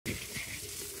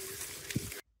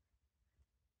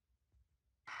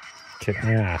Kick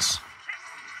my ass.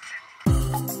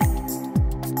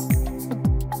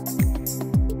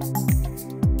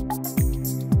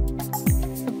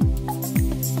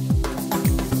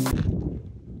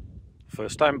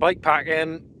 First time bike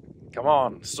packing. Come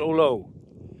on, solo.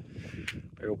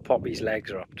 Old Poppy's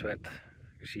legs are up to it.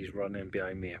 She's running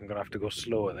behind me. I'm gonna have to go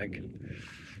slow, I think.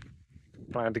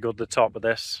 Plan to go to the top of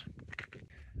this.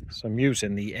 So I'm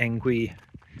using the Engwe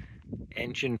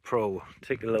Engine Pro.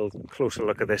 Take a little closer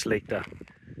look at this later.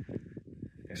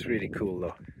 It's really cool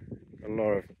though. A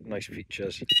lot of nice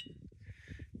features.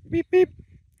 Beep beep.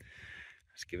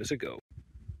 Let's give us a go.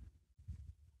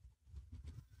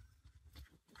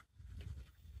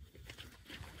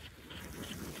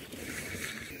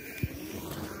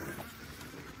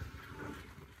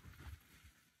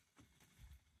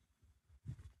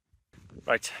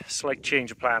 Right, slight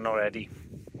change of plan already.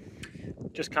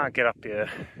 Just can't get up here.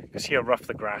 You can see how rough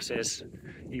the grass is,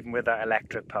 even with that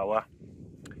electric power.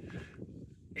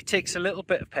 It takes a little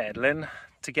bit of pedaling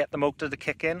to get the motor to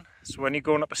kick in. So when you're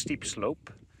going up a steep slope,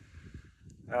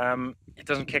 it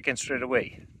doesn't kick in straight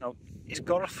away. Now, it's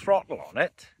got a throttle on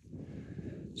it.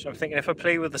 So I'm thinking if I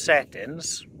play with the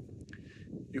settings,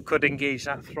 you could engage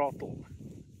that throttle,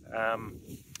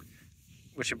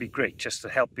 which would be great just to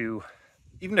help you.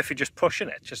 Even if you're just pushing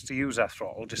it, just to use that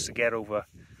throttle, just to get over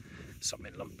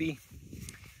something lumpy.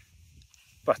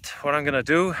 But what I'm gonna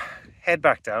do, head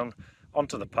back down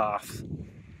onto the path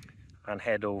and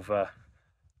head over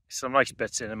some nice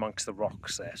bits in amongst the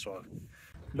rocks there. So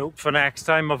note for next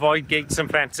time, avoid gates and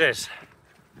fences.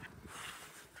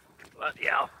 Bloody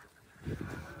hell.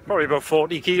 Probably about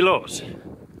 40 kilos.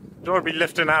 Don't want to be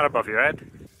lifting that above your head.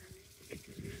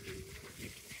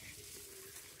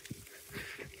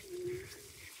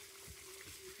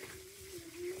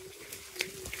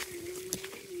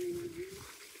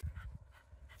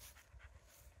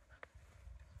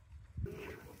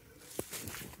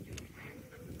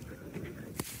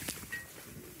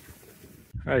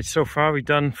 Right, so far we've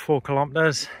done 4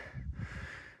 kilometers.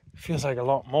 Feels like a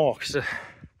lot more because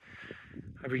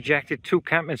I've rejected 2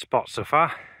 camping spots so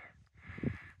far,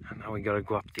 and now we got to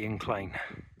go up the incline.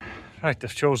 Right,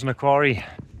 I've chosen a quarry.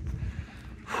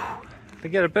 To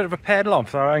get a bit of a pedal on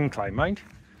for our incline, mind.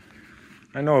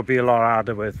 I know it'll be a lot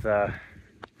harder with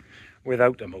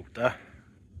without a motor.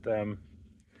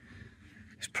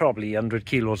 It's probably 100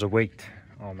 kilos of weight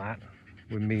on that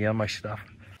with me and my stuff.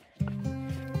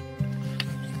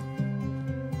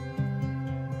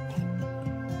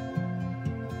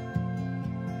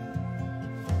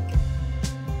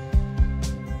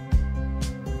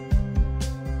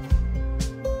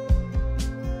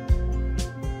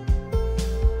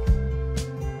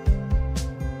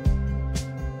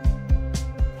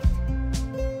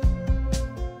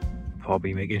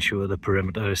 Probably making sure the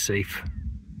perimeter is safe.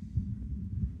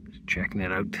 Just checking it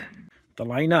out. The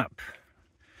lineup.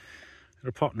 Got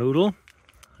a pot noodle.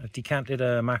 I've decanted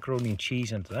a macaroni and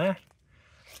cheese into there.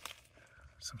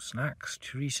 Some snacks,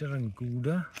 chorizo and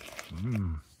gouda.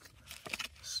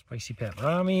 Spicy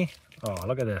pepperami. Oh,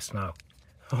 look at this now.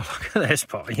 Oh, look at this,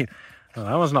 Potty. Oh,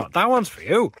 that one's not. That one's for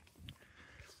you.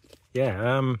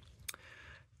 Yeah,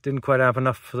 didn't quite have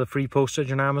enough for the free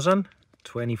postage on Amazon.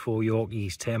 24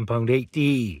 Yorkies,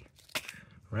 £10.80.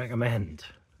 Recommend.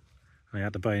 I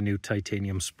had to buy a new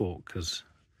titanium sport because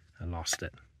I lost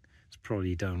it. It's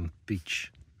probably down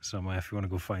beach somewhere if you want to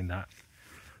go find that.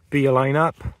 Beer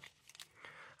lineup.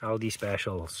 Aldi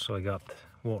specials. So I got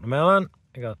watermelon.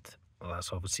 I got, well,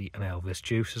 that's obviously an Elvis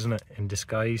juice, isn't it? In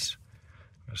disguise.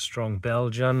 A strong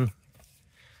Belgian,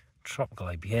 tropical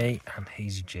IPA, and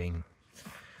hazy Jane.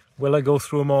 Will I go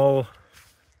through them all?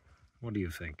 What do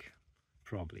you think?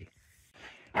 Probably.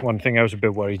 One thing I was a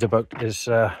bit worried about is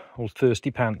old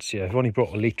thirsty pants here. I've only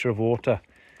brought a litre of water.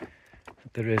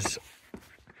 There is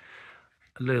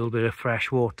a little bit of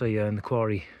fresh water here in the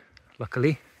quarry,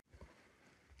 luckily.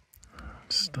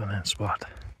 Stunning spot.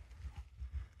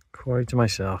 Quarry to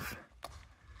myself.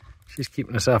 She's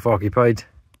keeping herself occupied.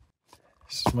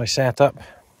 This is my setup.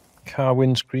 Car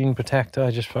windscreen protector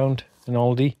I just found in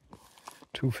Aldi.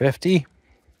 $2.50.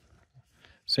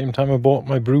 Same time I bought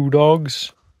my brew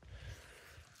dogs.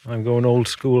 I'm going old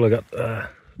school. I got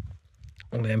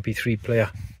only MP3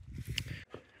 player.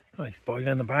 Right,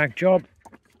 boiling the bag job.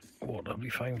 Water will be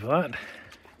fine for that.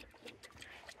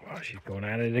 Oh, she's going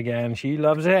at it again. She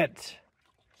loves it.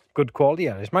 Good quality,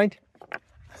 that is, mate.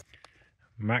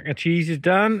 Mac and cheese is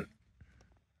done.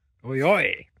 Oi,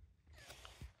 oi.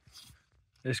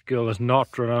 This girl has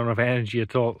not run out of energy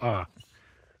at all. Ah,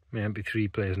 my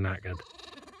MP3 player's knackered.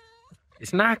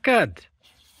 It's knackered.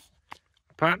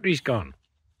 Battery's gone.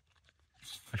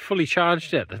 I fully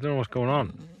charged it. I don't know what's going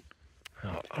on.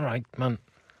 Oh, all right, man.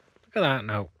 Look at that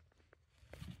now.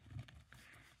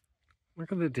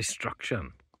 Look at the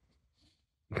destruction.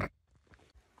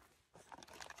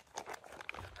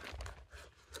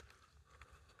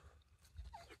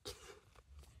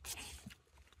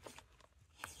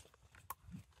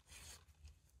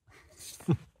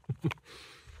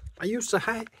 I used to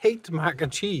hate mac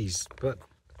and cheese, but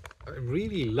I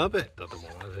really love it at the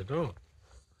moment. I don't.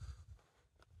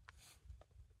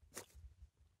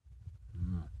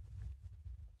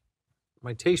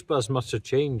 My taste buds must have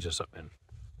changed or something.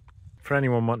 For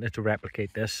anyone wanting to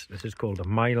replicate this, this is called a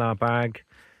mylar bag.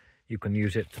 You can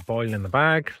use it to boil in the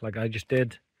bag, like I just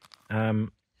did.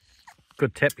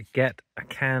 Good tip, get a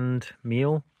canned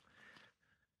meal.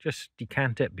 Just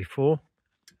decant it before.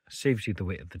 Saves you the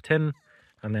weight of the tin.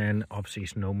 And then obviously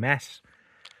it's no mess.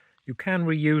 You can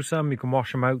reuse them, you can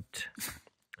wash them out.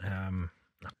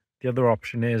 The other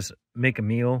option is make a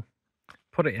meal,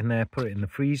 put it in there, put it in the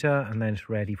freezer, and then it's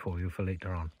ready for you for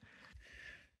later on.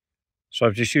 So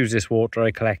I've just used this water I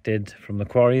collected from the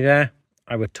quarry there.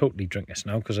 I would totally drink this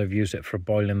now because I've used it for a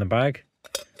boil in the bag.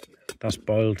 That's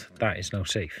boiled, that is now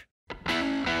safe.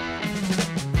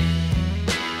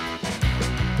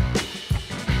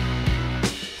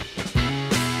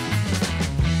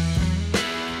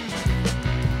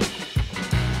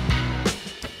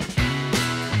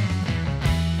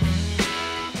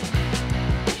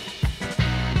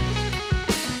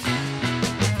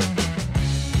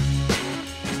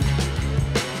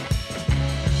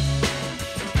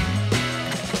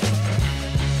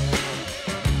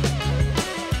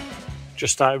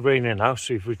 Just started raining now,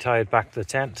 so we've retired back to the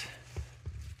tent.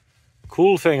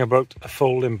 Cool thing about a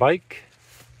folding bike,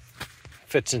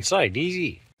 fits inside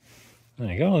easy.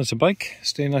 There you go, there's a bike,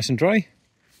 staying nice and dry.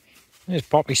 There's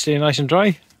Poppy staying nice and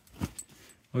dry.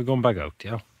 We're going back out,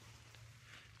 yeah.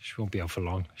 She won't be out for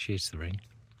long, she hates the rain.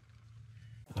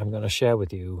 I'm going to share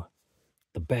with you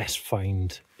the best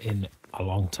find in a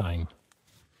long time.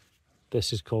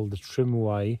 This is called the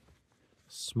Trimway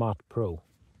Smart Pro.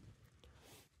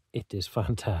 It is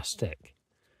fantastic.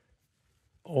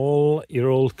 All your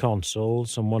old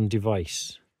consoles on one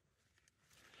device.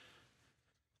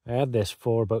 I had this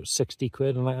for about 60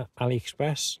 quid on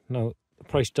AliExpress. Now, the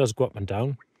price does go up and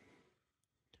down.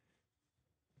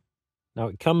 Now,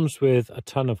 it comes with a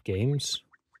ton of games.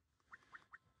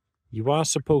 You are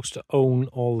supposed to own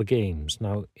all the games.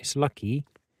 Now, it's lucky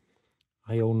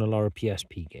I own a lot of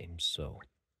PSP games, so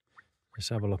let's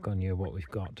have a look on here what we've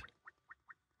got.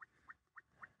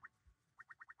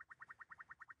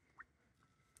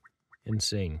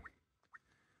 Insane.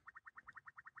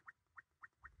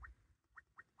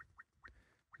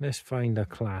 Let's find a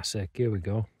classic. Here we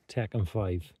go. Tekken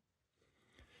 5.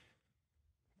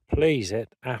 Plays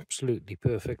it absolutely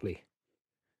perfectly.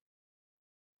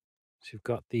 So you've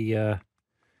got the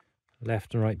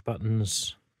left and right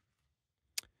buttons.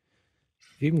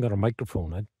 You've even got a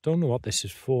microphone. I don't know what this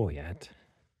is for yet.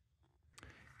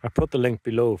 I'll put the link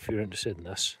below if you're interested in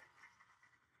this.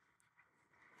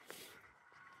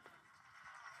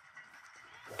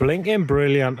 Blinking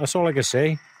brilliant, that's all I can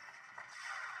say.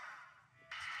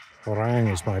 Orang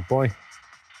is my boy. Get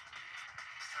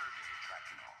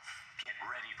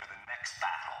ready for the next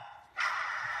battle.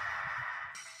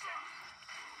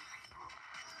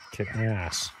 Kick my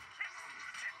ass.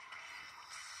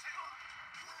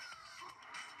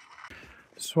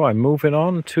 So I'm moving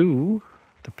on to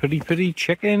the pretty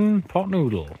chicken pot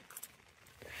noodle.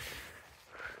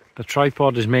 The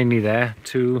tripod is mainly there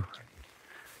to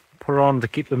put on to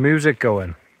keep the music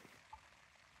going.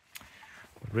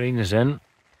 Rain is in.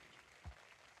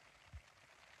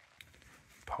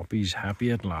 Poppy's happy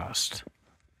at last.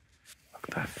 Look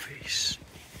at that face.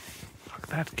 Look at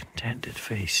that contented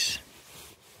face.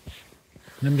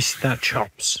 Let me see that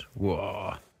chops.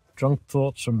 Whoa. Drunk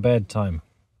thoughts from bedtime.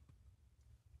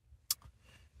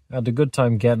 I had a good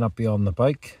time getting up beyond the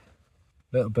bike.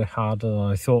 A little bit harder than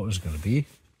I thought it was going to be.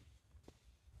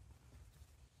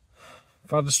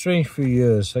 I've had a strange few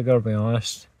years, I gotta be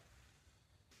honest.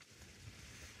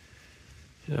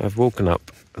 I've woken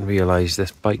up and realised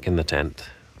this bike in the tent.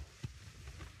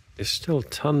 There's still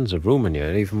tons of room in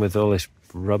here, even with all this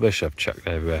rubbish I've chucked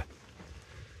everywhere.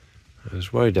 I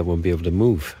was worried I wouldn't be able to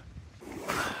move.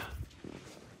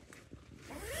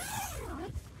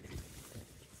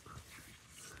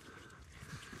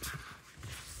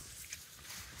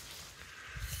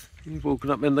 You've woken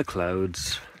up in the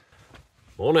clouds.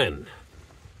 Morning.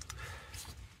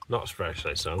 Not as fresh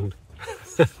as I sound.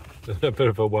 A bit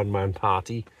of a one-man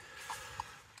party.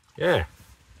 Yeah.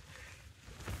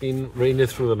 Been raining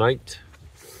through the night.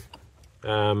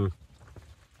 I'm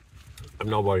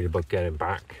not worried about getting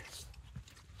back.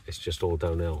 it's just all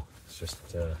downhill. It's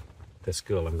just this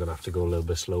girl I'm gonna have to go a little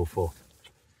bit slow for.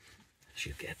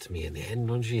 She'll get to me in the end,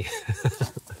 won't she?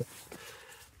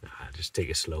 Nah, just take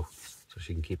it slow so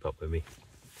she can keep up with me.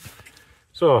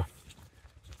 So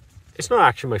it's not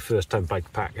actually my first time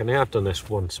bike packing. I have done this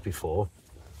once before.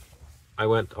 I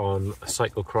went on a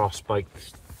cyclocross bike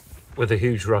with a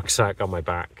huge rucksack on my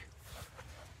back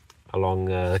along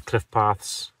cliff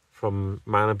paths from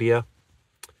Manabia.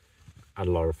 Had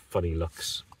a lot of funny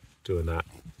looks doing that.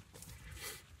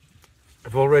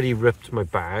 I've already ripped my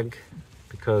bag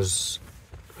because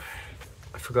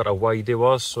I forgot how wide it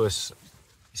was, so it's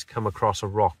come across a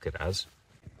rock, it has.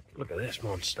 Look at this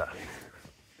monster.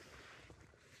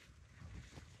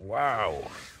 Wow,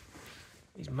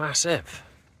 he's massive.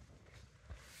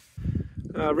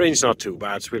 Rain's not too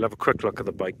bad, so we'll have a quick look at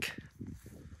the bike.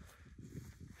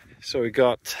 So we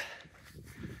got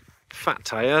fat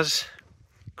tyres,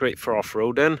 great for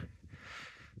off-roading.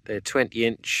 They're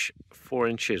 20-inch, 4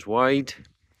 inches wide.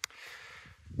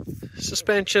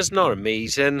 Suspension's not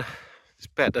amazing. It's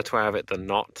better to have it than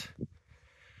not.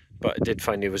 But I did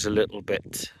find it was a little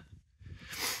bit,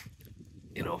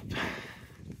 you know,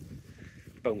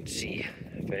 bouncy,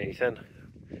 if anything.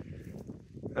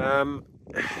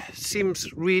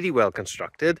 Seems really well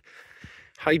constructed.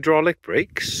 Hydraulic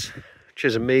brakes, which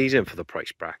is amazing for the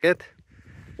price bracket.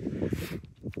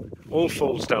 All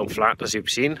folds down flat, as you've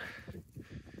seen.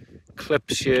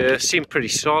 Clips here seem pretty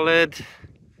solid.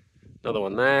 Another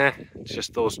one there. It's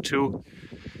just those two.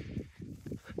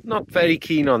 Not very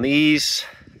keen on these.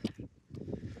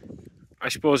 I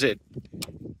suppose it,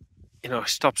 you know,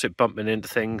 stops it bumping into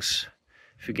things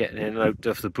if you're getting in and out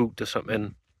of the boot or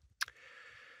something.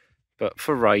 But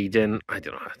for riding, I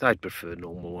don't know, I'd prefer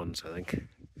normal ones, I think.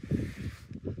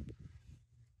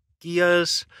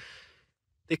 Gears,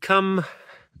 they come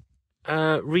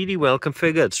really well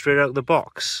configured straight out of the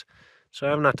box. So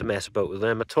I haven't had to mess about with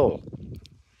them at all.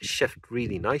 They shift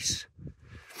really nice.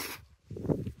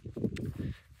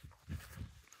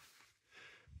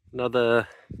 Another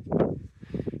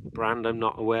brand I'm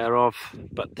not aware of,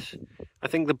 but I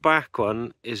think the back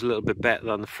one is a little bit better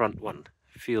than the front one.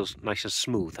 Feels nice and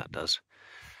smooth, that does.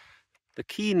 The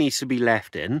key needs to be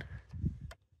left in.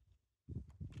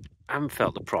 I haven't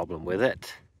felt the problem with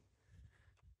it,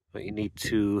 but you need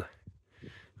to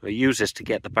use this to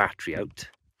get the battery out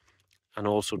and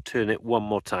also turn it one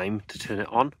more time to turn it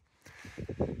on.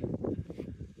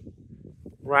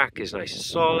 Rack is nice and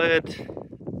solid.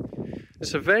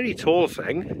 It's a very tall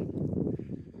thing.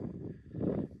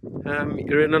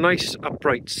 You're in a nice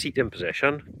upright seating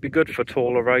position. Be good for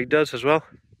taller riders as well.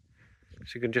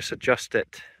 So you can just adjust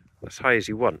it as high as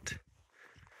you want.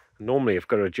 Normally I've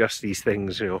got to adjust these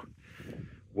things, you know,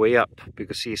 way up,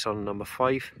 because see it's on number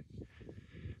 5.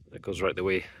 That goes right the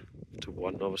way to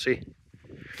 1, obviously.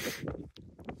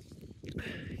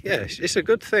 Yeah, it's a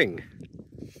good thing.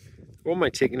 I won't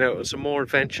mind taking it out on some more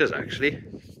adventures, actually.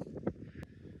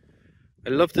 I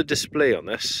love the display on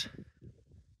this.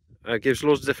 It gives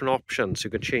loads of different options.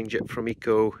 You can change it from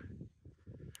eco,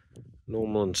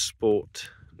 normal and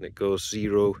sport, and it goes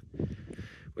 0,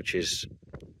 which is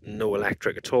no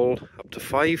electric at all, up to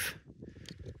 5.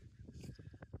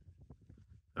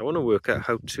 I want to work out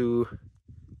how to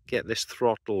get this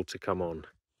throttle to come on.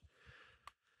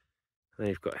 And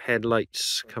you've got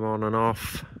headlights come on and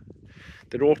off.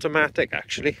 They're automatic,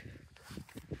 actually.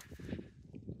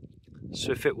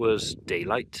 So if it was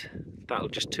daylight, that'll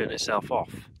just turn itself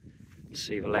off.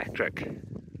 Save electric.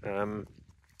 The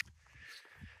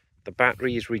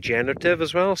battery is regenerative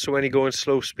as well, so when you go in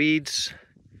slow speeds,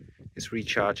 it's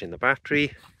recharging the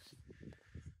battery,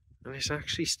 and it's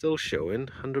actually still showing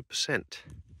 100%,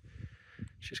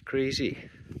 which is crazy.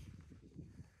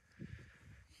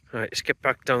 Right, let's get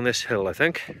back down this hill, I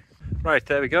think. Right,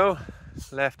 there we go.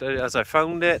 Left it as I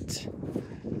found it. You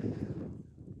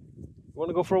want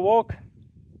to go for a walk?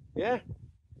 Yeah?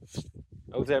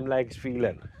 How's them legs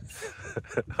feeling?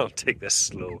 I'll take this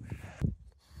slow.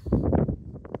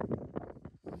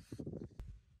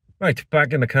 Right,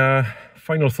 back in the car.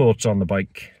 Final thoughts on the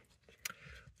bike.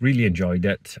 Really enjoyed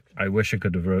it. I wish I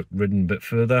could have ridden a bit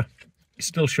further. It's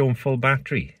still showing full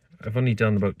battery. I've only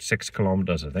done about 6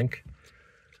 kilometers, I think.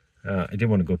 I didn't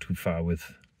want to go too far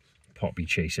with Poppy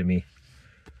chasing me.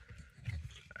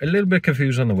 A little bit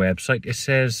confused on the website. It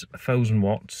says 1000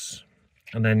 watts,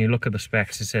 and then you look at the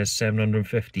specs, it says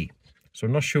 750. So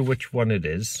I'm not sure which one it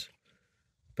is,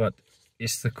 but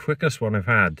it's the quickest one I've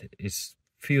had. It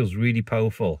feels really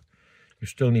powerful. You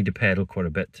still need to pedal quite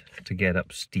a bit to get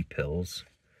up steep hills,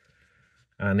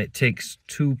 and it takes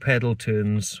 2 pedal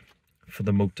turns for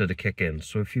the motor to kick in.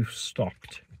 So if you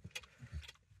stopped,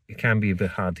 it can be a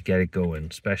bit hard to get it going,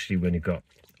 especially when you've got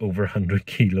over 100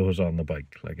 kilos on the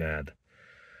bike like I had.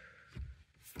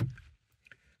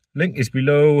 Link is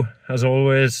below, as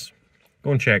always.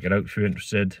 Go and check it out if you're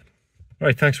interested.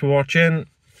 Right, thanks for watching.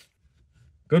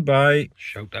 Goodbye.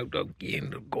 Shout out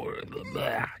again.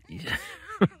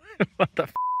 What the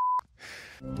f?